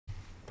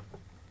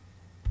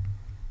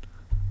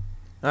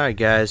Alright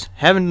guys,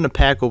 haven't done a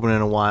pack opening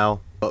in a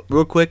while, but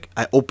real quick,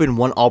 I opened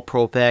one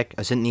all-pro pack.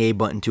 I sent the A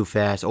button too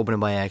fast, opened it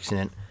by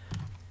accident.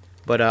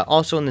 But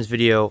also in this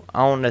video,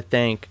 I want to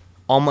thank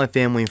all my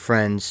family and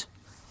friends,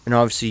 and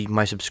obviously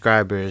my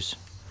subscribers,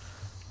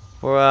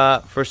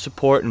 for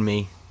supporting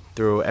me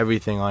through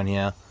everything on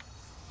here.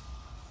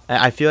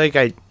 I feel like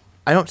I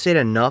don't say it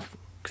enough,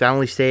 because I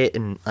only say it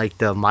in like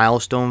the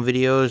milestone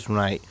videos when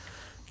I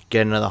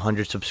get another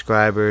 100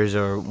 subscribers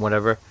or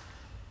whatever.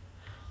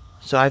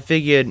 So I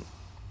figured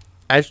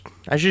I should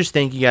just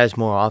thank you guys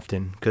more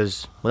often,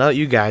 because without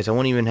you guys, I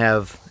won't even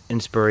have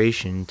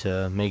inspiration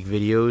to make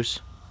videos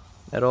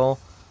at all.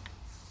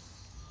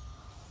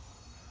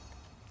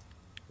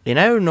 And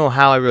I don't know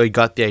how I really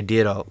got the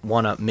idea to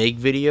want to make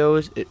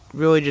videos. It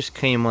really just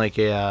came like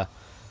there's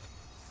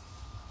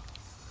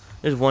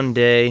one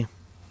day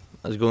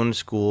I was going to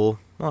school.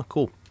 Oh,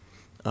 cool.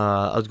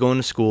 I was going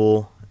to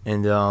school,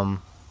 and I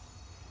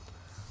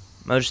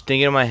was just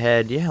thinking in my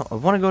head, yeah, I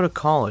want to go to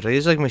college. Like, this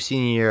is like my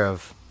senior year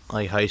of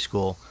like high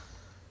school.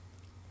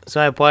 So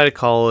I applied to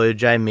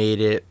college. I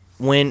made it.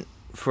 Went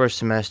for a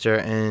semester,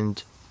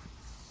 and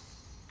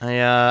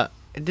I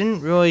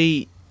didn't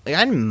really like.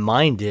 I didn't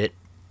mind it,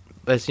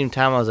 but at the same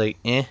time, I was like,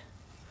 eh.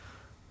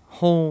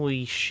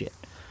 Holy shit.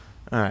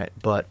 All right,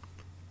 but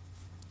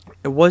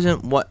it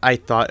wasn't what I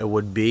thought it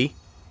would be.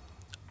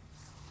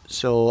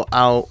 So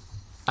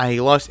I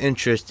lost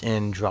interest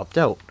and dropped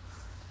out.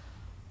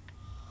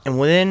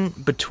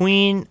 And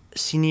between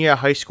senior year of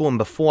high school and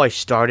before I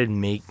started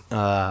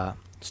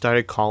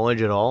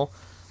college at all,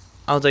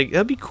 I was like,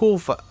 that'd be cool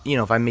if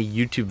if I made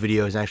YouTube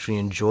videos and actually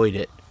enjoyed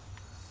it.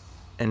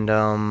 And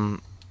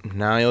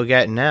now you'll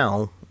get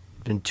now.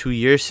 It's been 2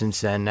 years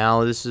since then.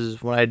 Now this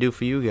is what I do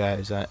for you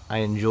guys. I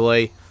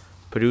enjoy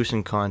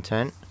producing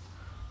content.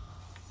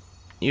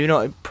 Even though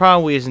it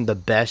probably isn't the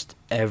best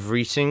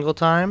every single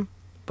time,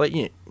 but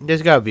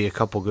there's gotta be a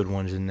couple good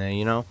ones in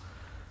there.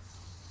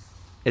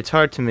 It's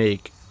hard to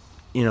make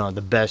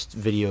the best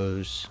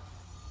videos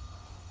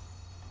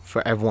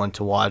for everyone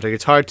to watch. Like,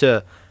 it's hard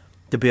to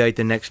be like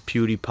the next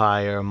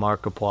PewDiePie or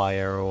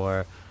Markiplier,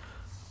 or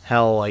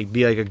hell, like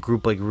be like a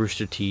group like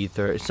Rooster Teeth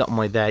or something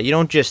like that. You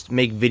don't just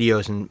make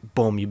videos and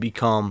boom, you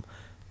become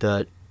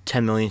the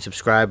 10 million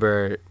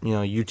subscriber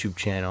YouTube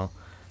channel.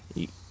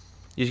 You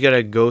just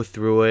gotta go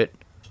through it,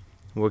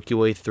 work your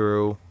way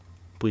through.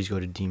 Please go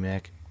to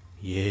DMAC.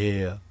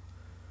 Yeah.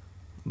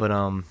 But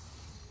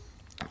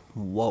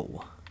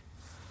whoa.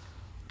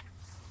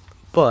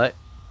 But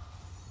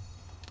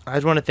I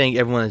just want to thank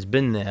everyone that's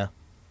been there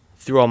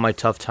through all my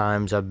tough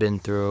times I've been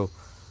through.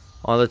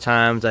 All the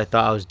times I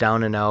thought I was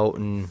down and out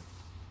and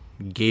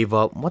gave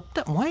up.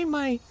 Why am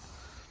I?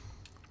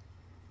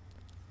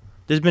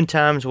 There's been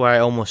times where I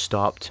almost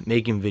stopped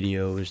making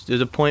videos.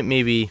 There's a point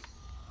maybe,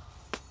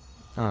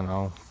 I don't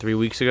know, 3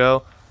 weeks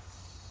ago.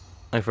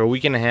 Like, for a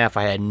week and a half,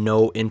 I had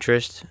no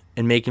interest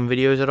in making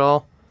videos at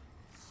all.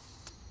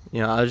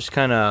 I was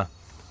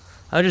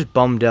just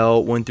bummed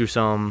out, went through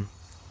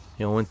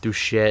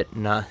shit,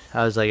 and I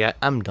was like,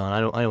 I'm done. I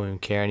don't even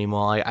care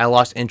anymore. Like, I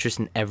lost interest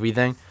in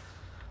everything.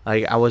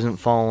 Like, I wasn't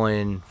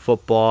following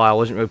football. I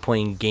wasn't really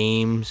playing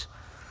games.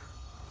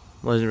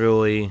 Wasn't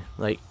really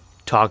like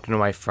talking to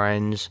my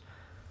friends.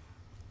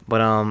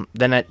 But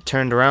then I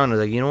turned around. I was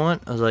like, you know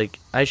what? I was like,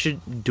 I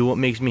should do what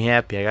makes me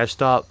happy. I gotta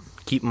stop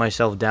keeping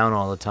myself down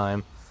all the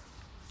time.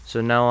 So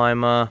now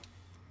I'm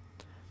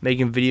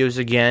making videos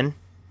again.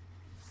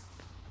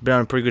 Been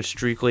on a pretty good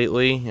streak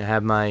lately. I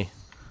have one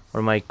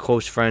of my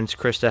close friends,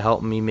 Krista,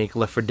 helped me make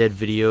Left 4 Dead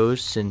videos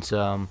since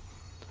for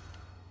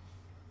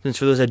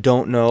those that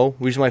don't know,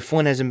 the reason why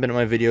Flynn hasn't been in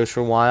my videos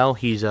for a while,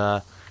 he's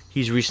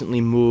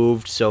recently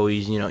moved, so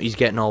he's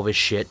getting all of his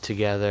shit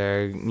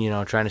together,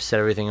 trying to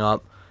set everything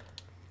up.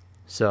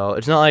 So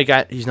it's not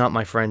like he's not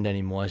my friend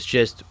anymore. It's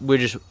just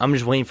I'm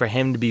just waiting for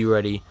him to be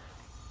ready.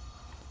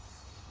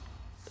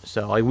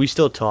 So like, we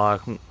still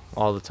talk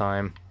all the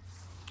time.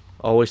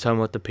 Always talking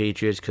about the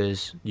Patriots,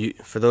 because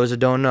for those that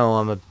don't know,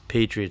 I'm a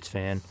Patriots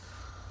fan.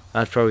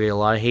 That's probably a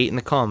lot of hate in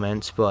the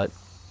comments, but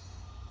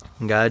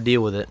I gotta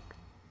deal with it.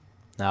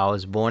 Now, I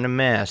was born in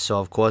Mass, so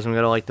of course I'm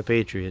gonna like the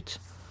Patriots.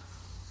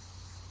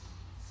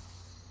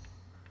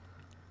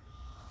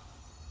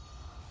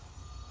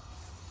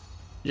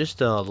 Just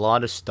a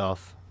lot of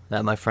stuff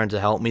that my friends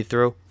have helped me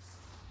through.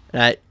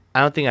 And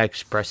I don't think I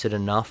express it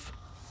enough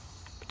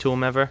to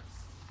them ever.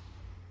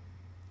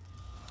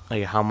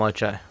 Like, how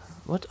much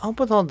what's up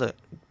with all the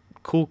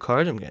cool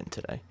cards I'm getting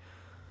today?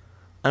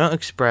 I don't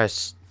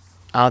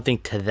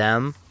think to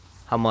them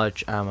how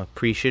much I'm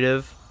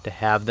appreciative to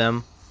have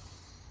them,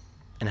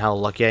 and how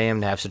lucky I am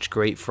to have such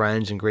great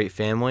friends and great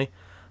family.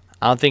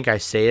 I don't think I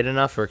say it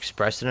enough or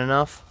express it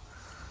enough.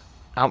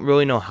 I don't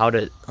really know how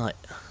to, like,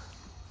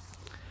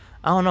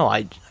 I don't know.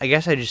 I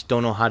guess I just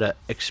don't know how to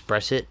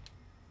express it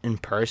in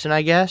person,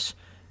 I guess.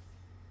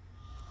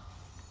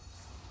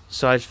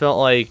 So I just felt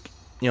like,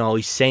 at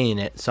least saying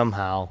it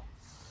somehow.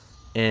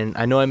 And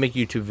I know I make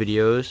YouTube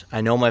videos.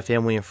 I know my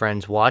family and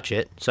friends watch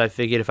it. So I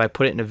figured if I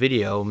put it in a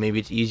video, maybe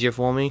it's easier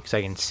for me because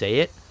I can say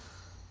it.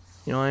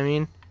 You know what I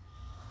mean?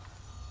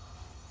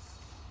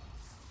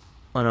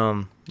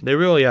 And they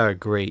really are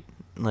great.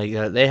 Like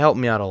they help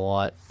me out a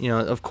lot. You know,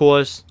 of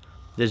course,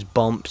 there's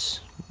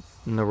bumps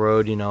in the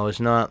road. You know, it's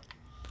not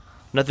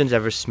nothing's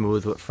ever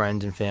smooth with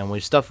friends and family.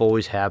 Stuff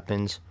always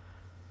happens.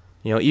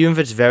 You know, even if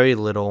it's very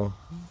little,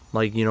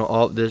 like, you know,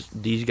 all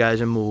these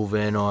guys are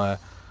moving, or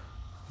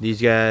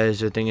these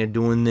guys are thinking of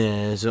doing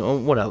this, or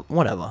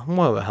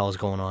whatever the hell's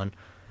going on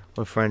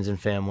with friends and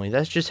family.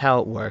 That's just how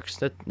it works.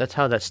 That's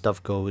how that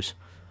stuff goes.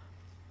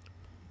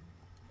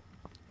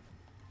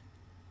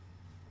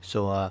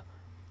 So I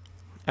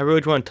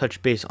really want to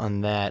touch base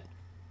on that.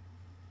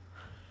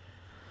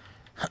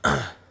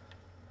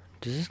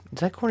 Does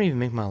that corner even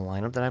make my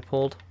lineup that I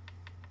pulled?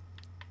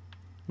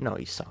 No,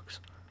 he sucks.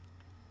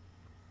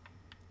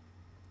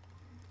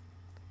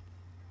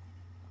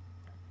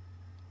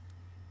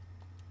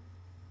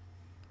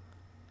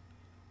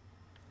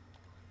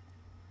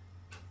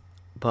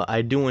 But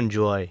I do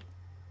enjoy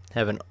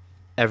having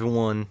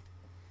everyone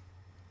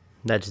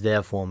that's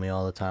there for me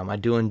all the time. I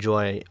do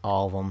enjoy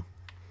all of them.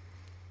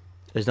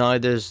 It's not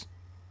like there's...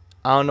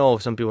 I don't know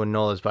if some people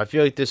know this, but I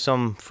feel like there's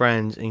some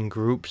friends in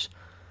groups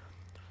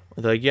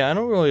they're like, yeah, I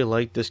don't really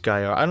like this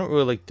guy, or I don't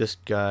really like this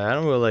guy, I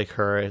don't really like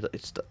her.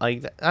 It's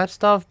like that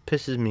stuff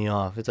pisses me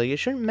off. It's like, it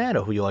shouldn't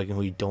matter who you like and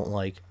who you don't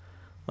like.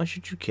 Why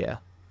should you care?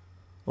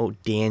 Oh,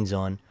 Dan's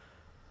on.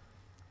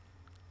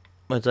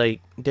 But it's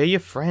like, they're your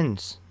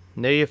friends.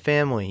 They're your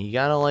family. You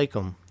gotta like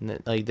them.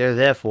 Like, they're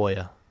there for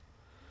you.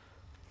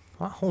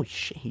 Wow, holy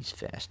shit, he's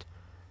fast.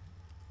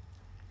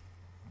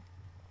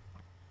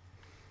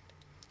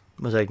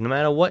 But it's like, no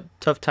matter what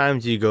tough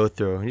times you go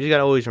through, you just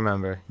gotta always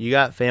remember, you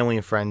got family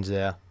and friends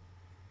there.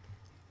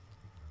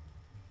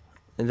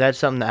 And that's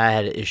something that I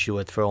had an issue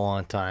with for a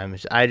long time.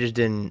 I just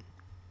didn't...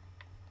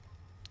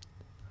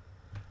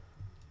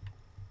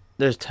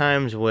 There's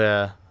times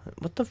where...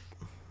 What the...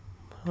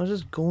 What is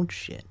this gold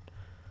shit?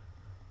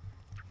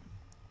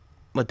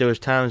 But there was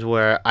times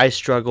where I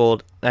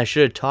struggled, and I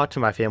should have talked to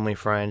my family and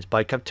friends, but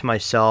I kept to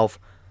myself.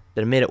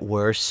 That it made it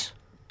worse.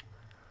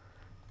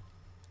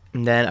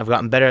 And then I've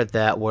gotten better at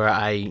that,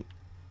 where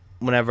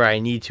whenever I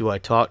need to, I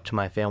talk to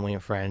my family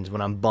and friends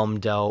when I'm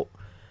bummed out.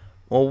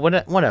 Well,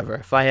 whatever.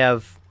 If I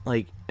have,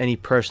 like, any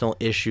personal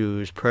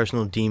issues,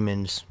 personal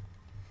demons,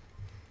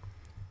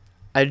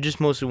 I just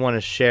mostly want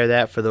to share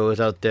that for those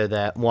out there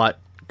that want,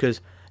 because,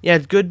 yeah,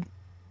 it's good.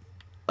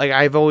 Like,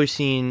 I've always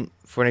seen,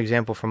 for an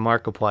example, from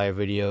Markiplier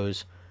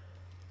videos,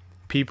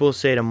 people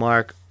say to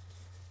Mark,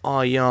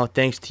 oh, you know,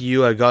 thanks to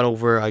you, I got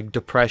over, like,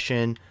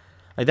 depression.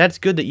 Like, that's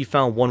good that you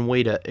found one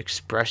way to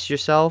express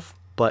yourself,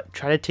 but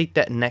try to take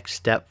that next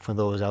step for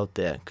those out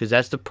there, because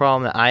that's the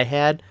problem that I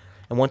had.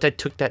 And once I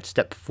took that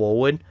step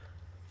forward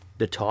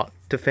to talk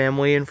to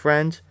family and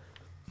friends,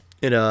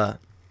 it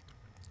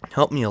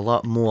helped me a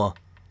lot more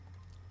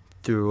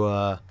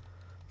through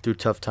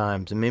tough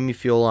times. It made me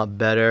feel a lot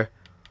better,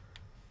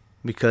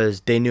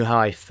 because they knew how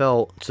I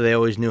felt, so they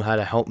always knew how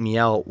to help me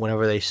out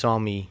whenever they saw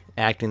me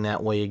acting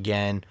that way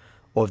again,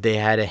 or if they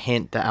had a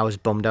hint that I was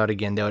bummed out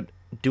again, they would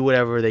do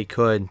whatever they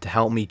could to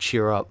help me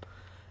cheer up.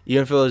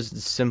 Even if it was the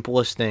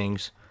simplest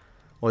things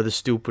or the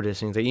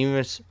stupidest things. Like, even if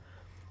it's,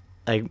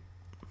 like,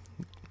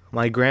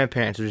 my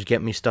grandparents would just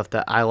get me stuff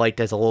that I liked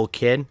as a little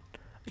kid,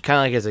 kind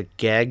of like as a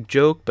gag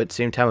joke, but at the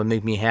same time it would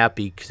make me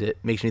happy because it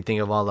makes me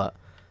think of all the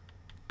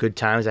good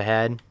times I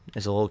had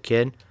as a little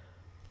kid.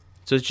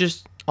 So it's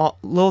just all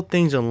little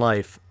things in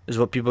life is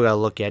what people gotta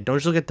look at. Don't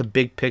just look at the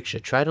big picture.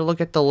 Try to look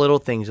at the little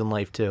things in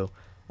life too.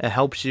 It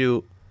helps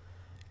you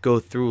go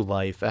through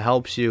life. It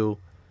helps you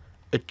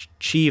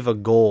achieve a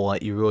goal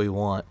that you really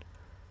want.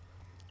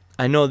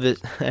 I know this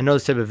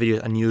type of video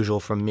is unusual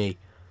from me.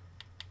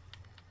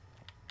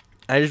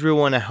 I just really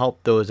want to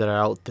help those that are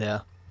out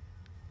there.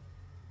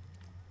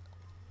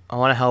 I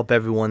want to help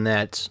everyone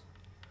that's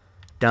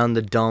down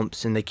the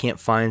dumps and they can't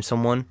find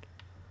someone.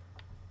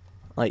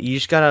 Like, you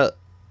just gotta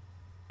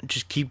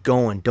just keep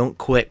going. Don't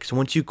quit. So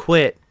once you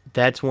quit,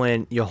 that's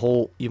when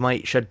you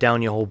might shut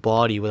down your whole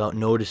body without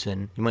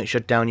noticing. You might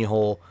shut down your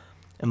whole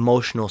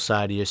emotional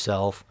side of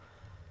yourself,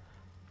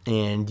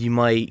 and you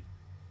might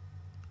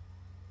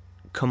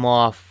come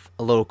off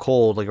a little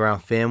cold, like around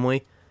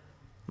family.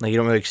 Like, you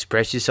don't really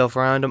express yourself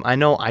around them. I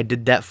know I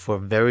did that for a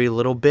very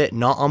little bit,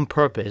 not on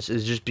purpose.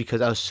 It's just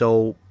because I was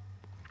so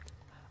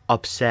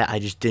upset. I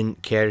just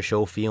didn't care to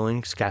show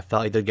feelings. I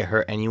felt like they'd get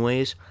hurt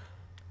anyways.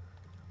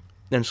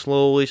 Then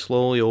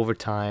slowly over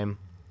time,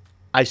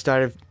 I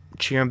started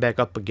cheering back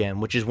up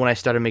again, which is when I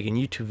started making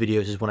YouTube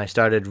videos, is when I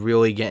started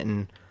really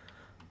getting,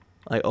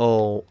 like,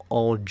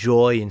 all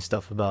joy and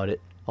stuff about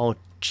it, all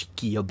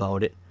cheeky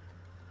about it.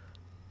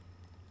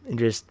 And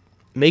just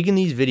making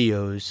these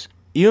videos,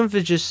 even if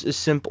it's just as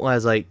simple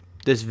as, like,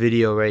 this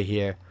video right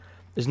here.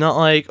 It's not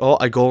like, oh,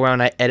 I go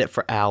around, I edit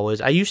for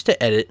hours. I used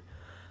to edit,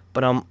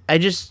 but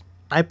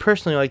I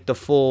personally like the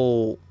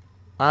full...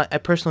 I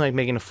personally like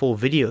making the full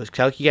videos, because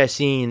I like you guys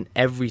seeing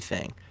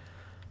everything.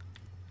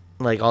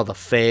 Like, all the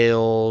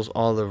fails,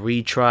 all the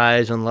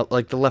retries, and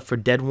like the Left 4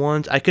 Dead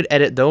ones. I could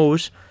edit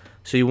those,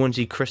 so you wouldn't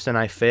see Chris and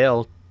I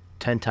fail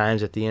 10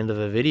 times at the end of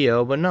a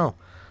video, but no.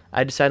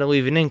 I decided to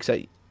leave it in,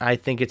 because I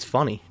think it's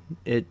funny.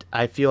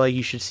 I feel like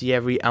you should see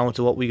every ounce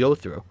of what we go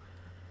through.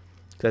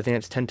 Because I think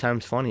it's 10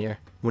 times funnier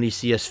when you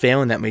see us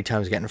failing that many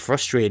times, getting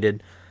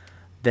frustrated,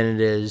 than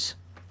it is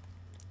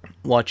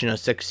watching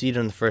us succeed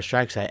on the first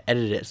try, because I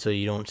edit it so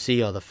you don't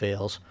see all the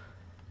fails.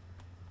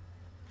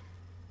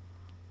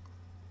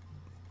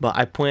 But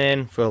I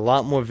plan for a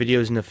lot more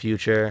videos in the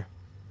future.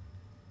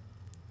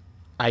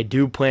 I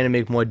do plan to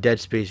make more Dead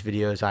Space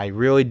videos. I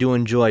really do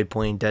enjoy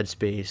playing Dead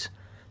Space.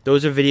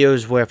 Those are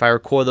videos where if I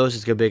record those,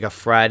 it's going to be like a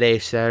Friday,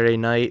 Saturday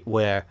night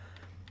where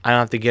I don't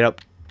have to get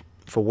up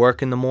for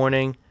work in the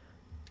morning,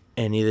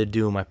 and neither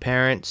do my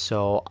parents.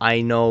 So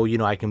I know,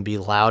 I can be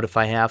loud if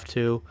I have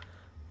to.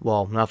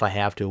 Well, not if I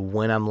have to,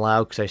 when I'm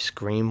loud, because I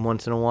scream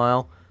once in a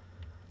while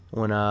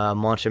when a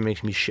monster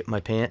makes me shit my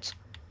pants.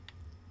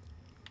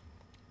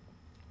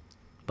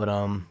 But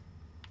I'm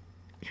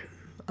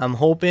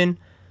hoping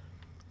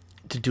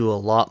to do a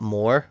lot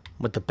more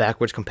with the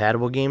backwards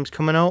compatible games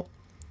coming out.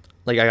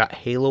 Like, I got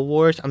Halo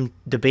Wars. I'm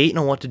debating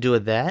on what to do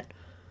with that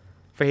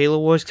for Halo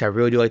Wars, because I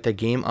really do like that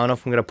game. I don't know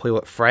if I'm going to play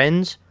with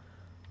friends,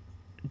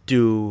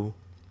 do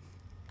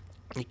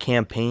a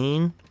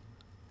campaign,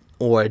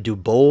 or do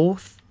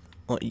both.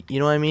 You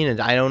know what I mean? And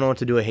I don't know what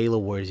to do with Halo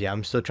Wars yet.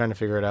 I'm still trying to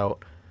figure it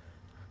out.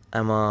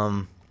 I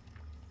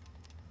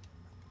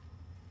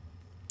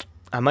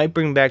might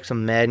bring back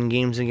some Madden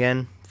games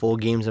again, full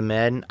games of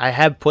Madden. I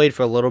have played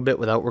for a little bit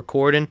without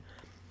recording,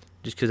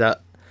 just because the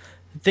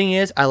thing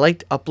is, I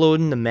liked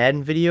uploading the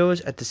Madden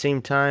videos at the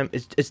same time.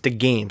 It's the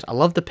games. I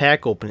love the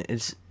pack opening.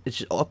 It's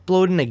just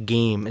uploading a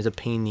game is a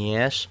pain in the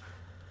ass.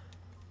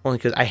 Only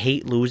because I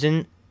hate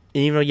losing.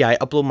 And even though, I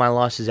upload my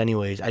losses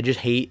anyways. I just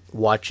hate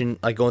watching,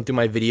 like, going through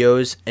my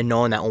videos and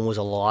knowing that one was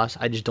a loss.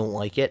 I just don't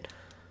like it.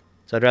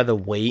 So I'd rather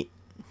wait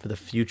for the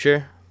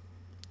future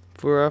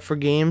for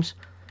games.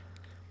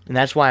 And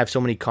that's why I have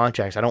so many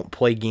contracts. I don't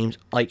play games.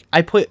 Like,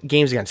 I play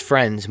games against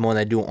friends more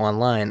than I do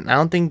online. I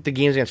don't think the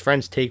games against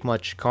friends take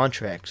much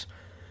contracts.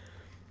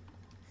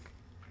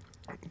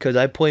 Because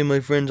I play my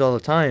friends all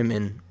the time,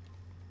 and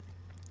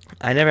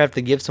I never have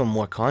to give someone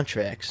more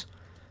contracts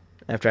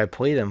after I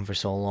play them for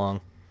so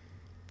long.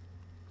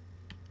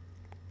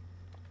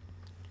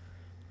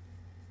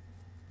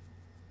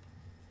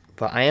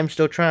 But I am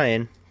still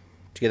trying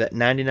to get that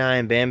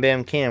 99 Bam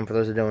Bam cam, for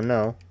those that don't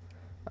know.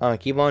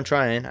 Keep on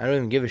trying. I don't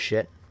even give a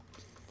shit.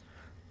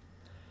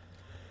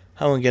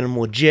 I want to get them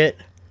legit.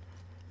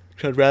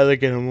 I'd rather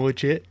get them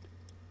legit.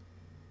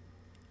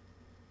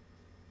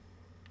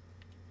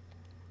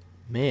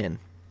 Man,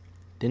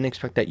 didn't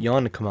expect that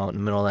yawn to come out in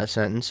the middle of that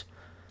sentence.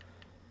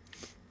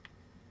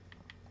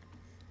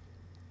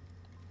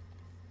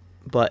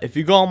 But if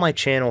you go on my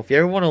channel, if you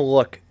ever want to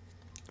look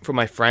for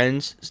my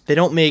friends, they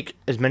don't make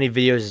as many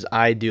videos as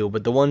I do,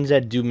 but the ones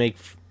that do make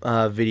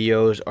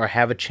videos or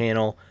have a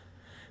channel,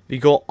 if you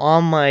go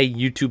on my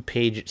YouTube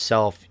page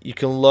itself, you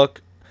can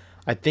look.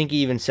 I think it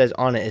even says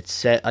on it, it's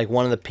set, like,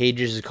 one of the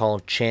pages is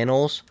called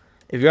channels.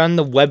 If you're on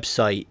the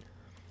website,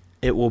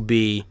 it will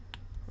be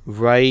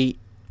right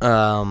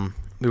in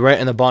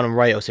the bottom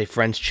right. It'll say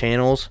friends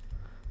channels,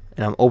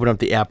 and I'm opening up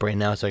the app right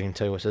now so I can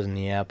tell you what it says in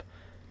the app.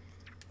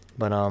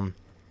 But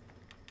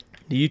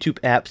the YouTube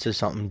app says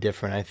something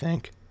different, I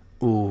think.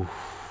 Ooh,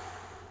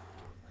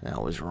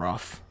 that was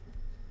rough.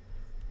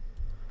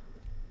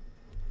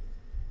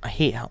 I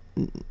hate how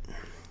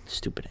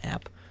stupid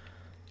app.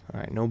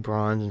 Alright, no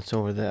bronze and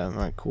silver there.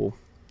 Alright, cool.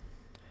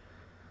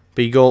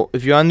 But you go,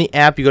 if you're on the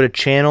app, you go to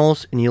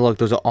channels, and you look,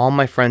 those are all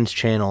my friends'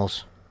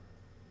 channels.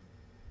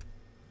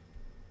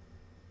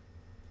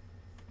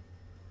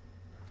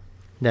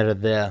 That are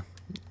there.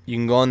 You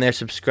can go in there,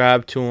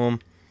 subscribe to them,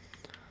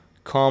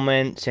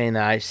 comment saying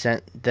that I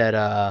sent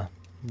that,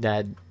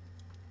 that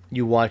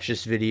you watched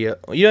this video.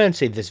 You don't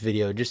say this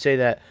video, just say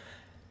that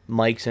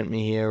Mike sent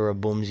me here, or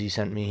Boomz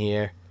sent me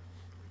here.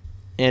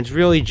 And it's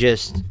really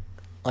just,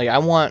 like,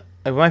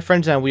 like, my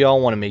friends and I, we all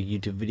want to make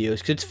YouTube videos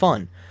because it's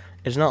fun.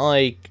 It's not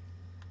like,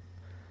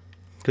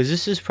 because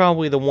this is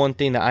probably the one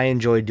thing that I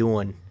enjoy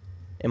doing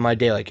in my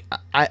day. Like,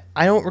 I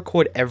don't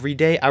record every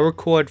day. I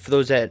record, for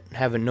those that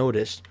haven't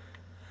noticed,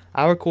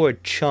 I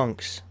record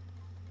chunks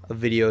of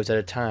videos at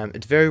a time.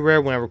 It's very rare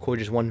when I record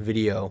just one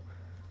video,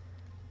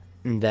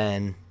 and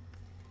then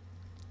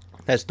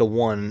that's the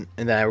one,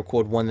 and then I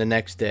record one the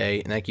next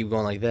day, and I keep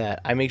going like that.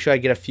 I make sure I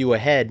get a few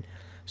ahead,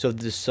 so if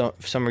there's for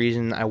some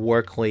reason I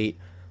work late,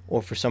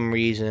 or for some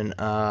reason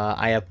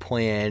I have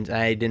plans and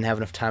I didn't have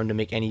enough time to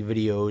make any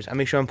videos, I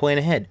make sure I'm playing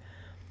ahead.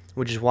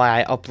 Which is why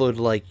I uploaded,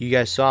 like you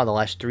guys saw, the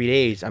last 3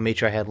 days. I made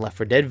sure I had Left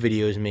 4 Dead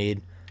videos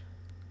made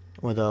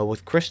with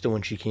Krista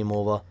when she came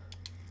over,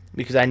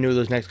 because I knew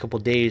those next couple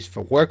days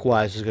for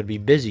work-wise was going to be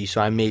busy.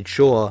 So I made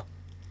sure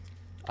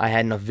I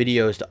had enough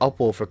videos to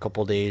upload for a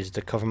couple days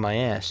to cover my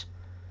ass.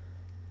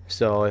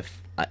 So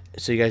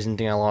so you guys didn't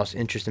think I lost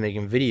interest in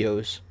making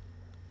videos.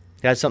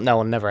 That's something that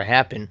will never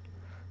happen.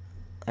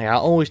 Like,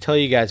 I'll always tell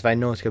you guys if I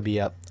know it's going to be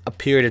a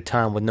period of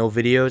time with no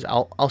videos,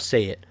 I'll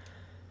say it.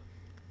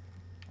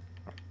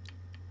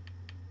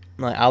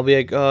 Like, I'll be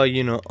like,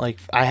 oh, like,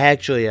 I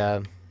actually,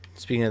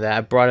 speaking of that,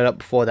 I brought it up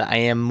before that I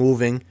am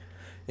moving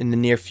in the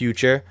near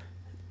future.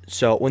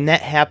 So when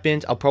that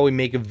happens, I'll probably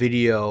make a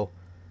video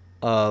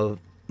of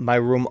my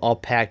room all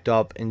packed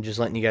up and just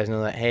letting you guys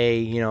know that, hey,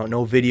 you know,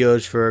 no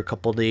videos for a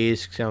couple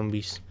days because I'm gonna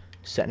be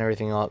setting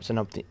everything up, setting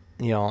up the,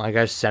 you know, I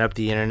gotta set up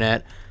the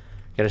internet,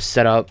 gotta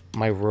set up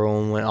my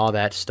room and all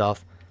that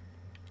stuff.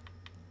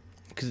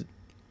 Because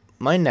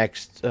my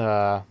next,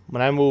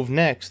 when I move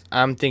next,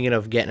 I'm thinking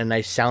of getting a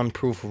nice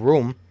soundproof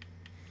room,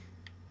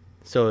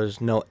 so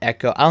there's no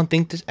echo. I don't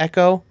think there's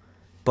echo,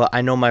 but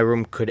I know my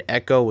room could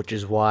echo, which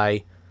is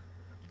why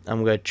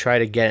I'm gonna try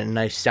to get a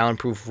nice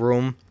soundproof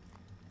room.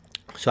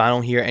 So I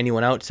don't hear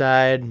anyone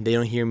outside. They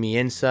don't hear me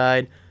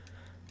inside.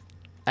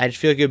 I just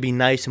feel like it would be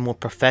nice and more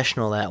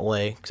professional that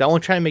way. Because I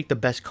want to try to make the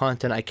best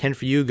content I can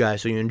for you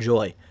guys so you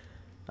enjoy.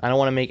 I don't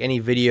want to make any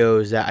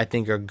videos that I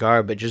think are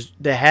garbage. Just,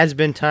 there has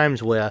been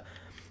times where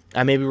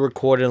I maybe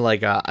recorded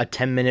like a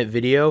 10-minute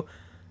video.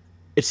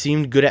 It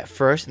seemed good at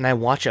first. And I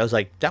watched it. I was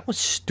like, that was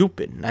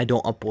stupid. And I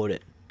don't upload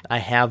it. I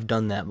have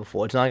done that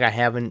before. It's not like I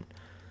haven't.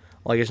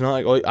 Like, it's not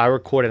like, oh, I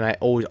record it and I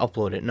always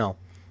upload it. No.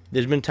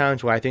 There's been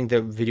times where I think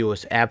the video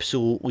was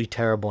absolutely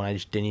terrible and I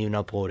just didn't even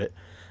upload it.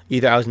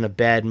 Either I was in a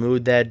bad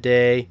mood that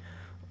day,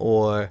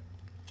 or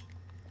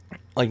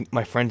like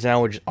my friends and I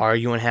were just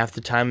arguing half the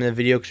time in the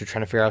video because we're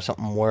trying to figure out if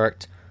something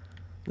worked.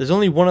 There's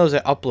only one of those I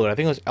uploaded. I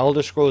think it was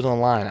Elder Scrolls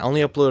Online. I only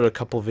uploaded a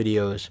couple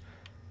videos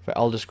for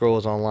Elder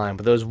Scrolls Online.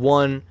 But there was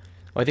one,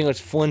 I think it was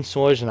Flynn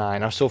Swords and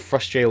I was so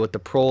frustrated with the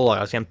prologue.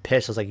 I was getting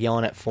pissed. I was like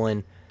yelling at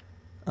Flynn.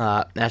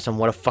 Asked him,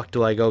 what the fuck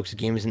do I go? Because the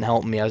game isn't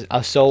helping me. I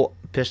was so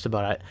pissed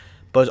about it.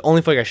 But it was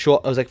only for like a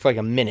short, it was like for like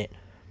a minute.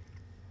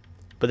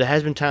 But there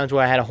has been times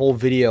where I had a whole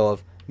video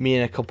of me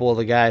and a couple of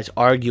the guys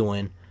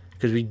arguing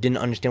because we didn't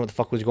understand what the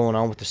fuck was going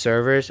on with the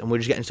servers. And we were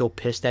just getting so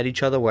pissed at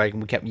each other where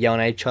we kept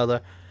yelling at each other.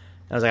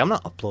 And I was like, I'm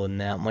not uploading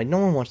that. I'm like, no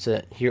one wants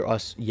to hear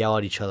us yell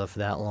at each other for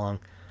that long.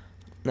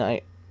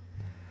 I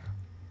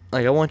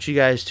want you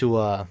guys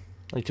to,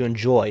 to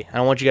enjoy. I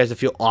don't want you guys to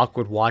feel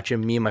awkward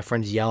watching me and my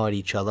friends yell at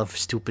each other for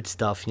stupid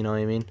stuff, you know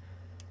what I mean?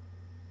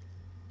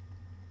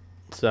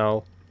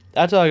 So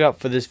that's all I got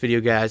for this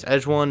video, guys. I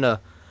just wanted to,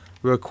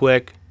 real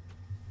quick,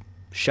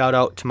 shout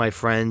out to my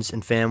friends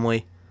and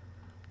family,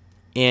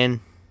 and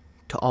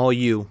to all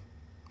you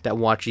that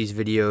watch these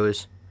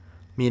videos.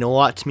 Mean a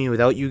lot to me.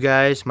 Without you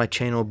guys, my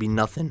channel would be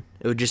nothing.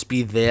 It would just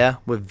be there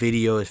with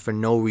videos for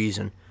no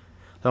reason.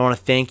 So I want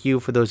to thank you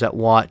for those that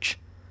watch.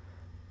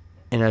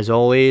 And as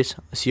always,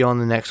 I'll see you on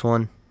the next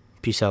one.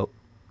 Peace out.